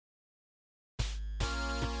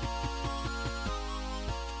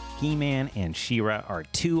He-Man and She-Ra are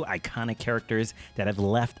two iconic characters that have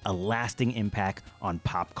left a lasting impact on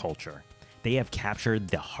pop culture. They have captured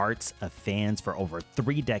the hearts of fans for over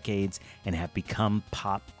 3 decades and have become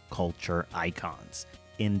pop culture icons.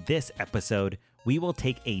 In this episode, we will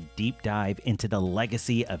take a deep dive into the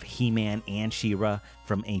legacy of He-Man and She-Ra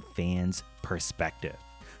from a fan's perspective.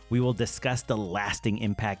 We will discuss the lasting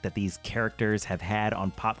impact that these characters have had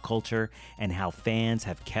on pop culture and how fans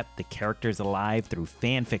have kept the characters alive through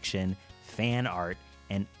fan fiction, fan art,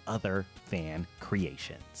 and other fan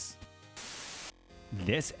creations.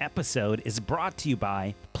 This episode is brought to you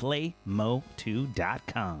by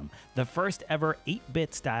PlayMo2.com, the first ever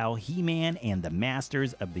 8-bit style He-Man and the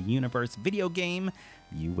Masters of the Universe video game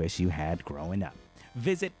you wish you had growing up.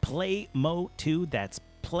 Visit PlayMo2, that's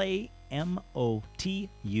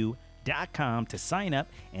PlayMo2.com to sign up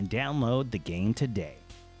and download the game today.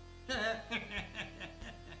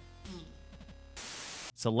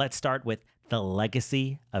 So let's start with the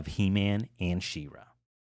legacy of He-Man and She-Ra.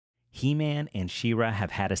 He-Man and She-Ra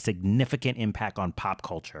have had a significant impact on pop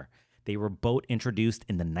culture. They were both introduced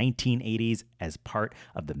in the 1980s as part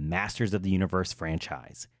of the Masters of the Universe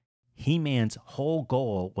franchise. He-Man's whole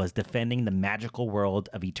goal was defending the magical world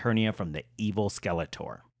of Eternia from the evil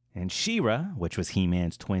Skeletor. And She-Ra, which was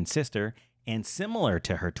He-Man's twin sister, and similar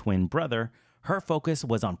to her twin brother, her focus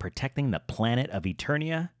was on protecting the planet of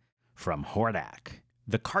Eternia from Hordak.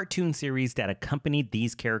 The cartoon series that accompanied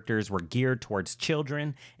these characters were geared towards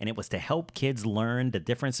children, and it was to help kids learn the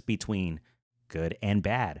difference between good and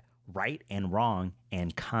bad, right and wrong,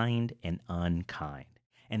 and kind and unkind.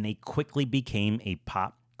 And they quickly became a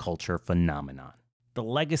pop culture phenomenon. The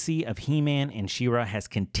legacy of He-Man and She-Ra has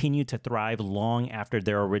continued to thrive long after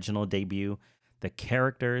their original debut. The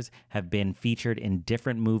characters have been featured in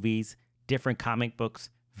different movies, different comic books,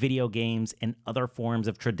 video games, and other forms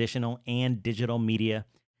of traditional and digital media.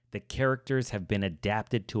 The characters have been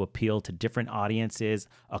adapted to appeal to different audiences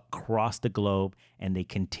across the globe, and they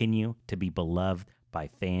continue to be beloved by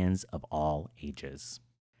fans of all ages.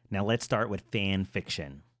 Now let's start with fan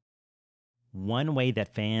fiction. One way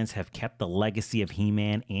that fans have kept the legacy of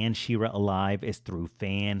He-Man and She-Ra alive is through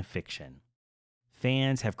fan fiction.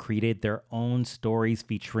 Fans have created their own stories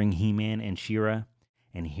featuring He-Man and She-Ra,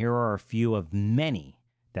 and here are a few of many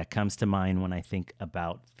that comes to mind when I think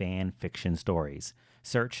about fan fiction stories.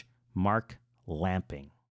 Search Mark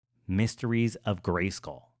Lamping, Mysteries of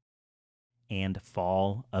Grayskull, and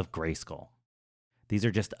Fall of Grayskull. These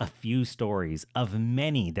are just a few stories of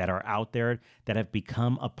many that are out there that have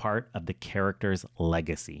become a part of the character's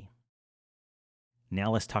legacy.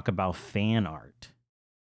 Now let's talk about fan art.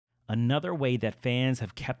 Another way that fans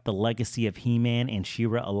have kept the legacy of He-Man and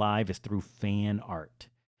She-Ra alive is through fan art.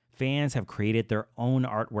 Fans have created their own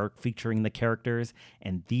artwork featuring the characters,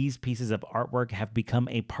 and these pieces of artwork have become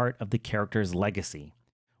a part of the character's legacy.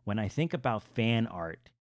 When I think about fan art,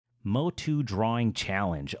 Mo2 Drawing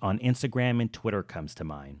Challenge on Instagram and Twitter comes to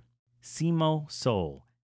mind. Simo Soul,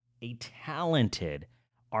 a talented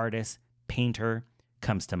artist, painter,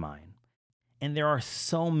 comes to mind. And there are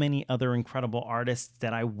so many other incredible artists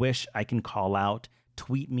that I wish I can call out.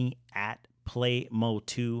 Tweet me at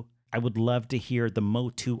PlayMo2. I would love to hear the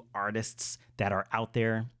Mo2 artists that are out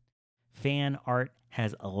there. Fan art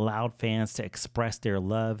has allowed fans to express their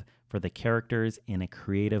love for the characters in a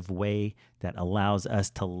creative way that allows us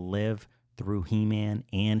to live through He-Man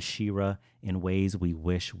and She-Ra in ways we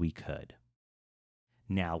wish we could.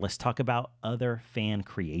 Now, let's talk about other fan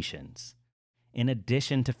creations. In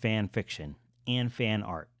addition to fan fiction and fan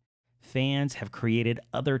art, fans have created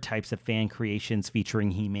other types of fan creations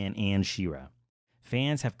featuring He-Man and She-Ra.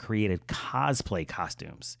 Fans have created cosplay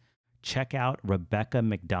costumes. Check out Rebecca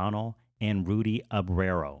McDonnell and Rudy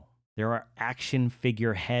Abrero. There are action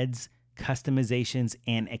figure heads, customizations,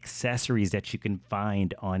 and accessories that you can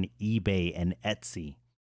find on eBay and Etsy.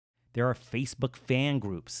 There are Facebook fan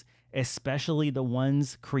groups, especially the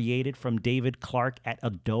ones created from David Clark at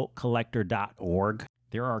adultcollector.org.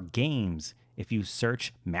 There are games. If you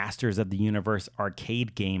search Masters of the Universe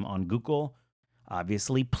arcade game on Google,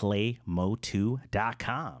 obviously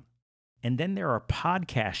PlayMo2.com. And then there are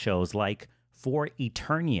podcast shows like For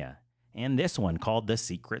Eternia, and this one called The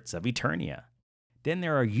Secrets of Eternia. Then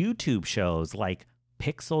there are YouTube shows like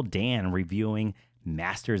Pixel Dan reviewing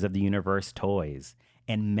Masters of the Universe toys,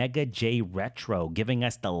 and Mega J Retro giving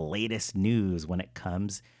us the latest news when it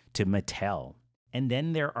comes to Mattel. And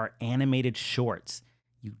then there are animated shorts.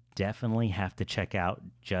 You definitely have to check out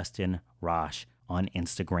Justin Rosh on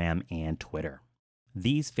Instagram and Twitter.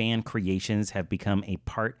 These fan creations have become a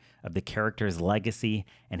part of the character's legacy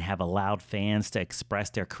and have allowed fans to express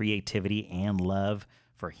their creativity and love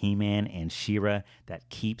for He-Man and She-Ra that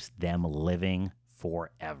keeps them living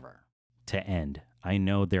forever. To end, I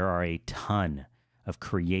know there are a ton of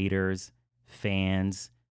creators,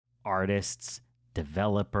 fans, artists,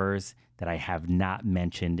 developers that I have not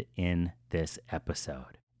mentioned in this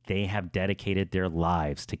episode. They have dedicated their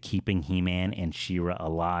lives to keeping He-Man and She-Ra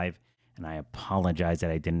alive, and I apologize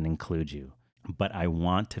that I didn't include you. But I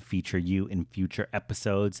want to feature you in future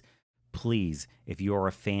episodes. Please, if you're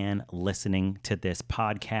a fan listening to this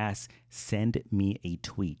podcast, send me a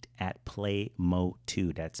tweet at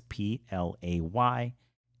PlayMotu. That's PlayMotu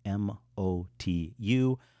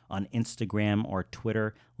on Instagram or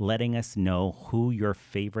Twitter, letting us know who your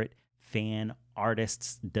favorite fan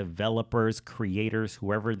artists, developers, creators,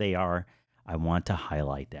 whoever they are. I want to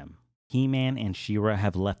highlight them. He-Man and She-Ra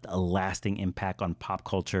have left a lasting impact on pop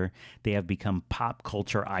culture. They have become pop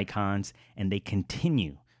culture icons, and they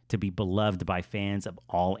continue to be beloved by fans of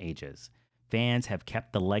all ages. Fans have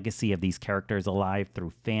kept the legacy of these characters alive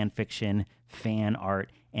through fan fiction, fan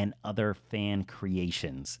art, and other fan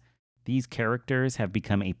creations. These characters have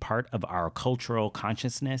become a part of our cultural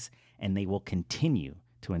consciousness, and they will continue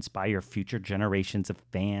to inspire future generations of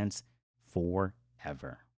fans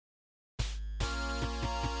forever.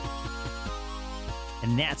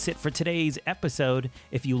 And that's it for today's episode.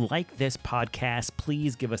 If you like this podcast,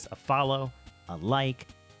 please give us a follow, a like,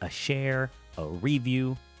 a share, a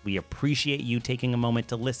review. We appreciate you taking a moment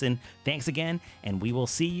to listen. Thanks again, and we will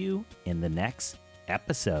see you in the next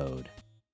episode.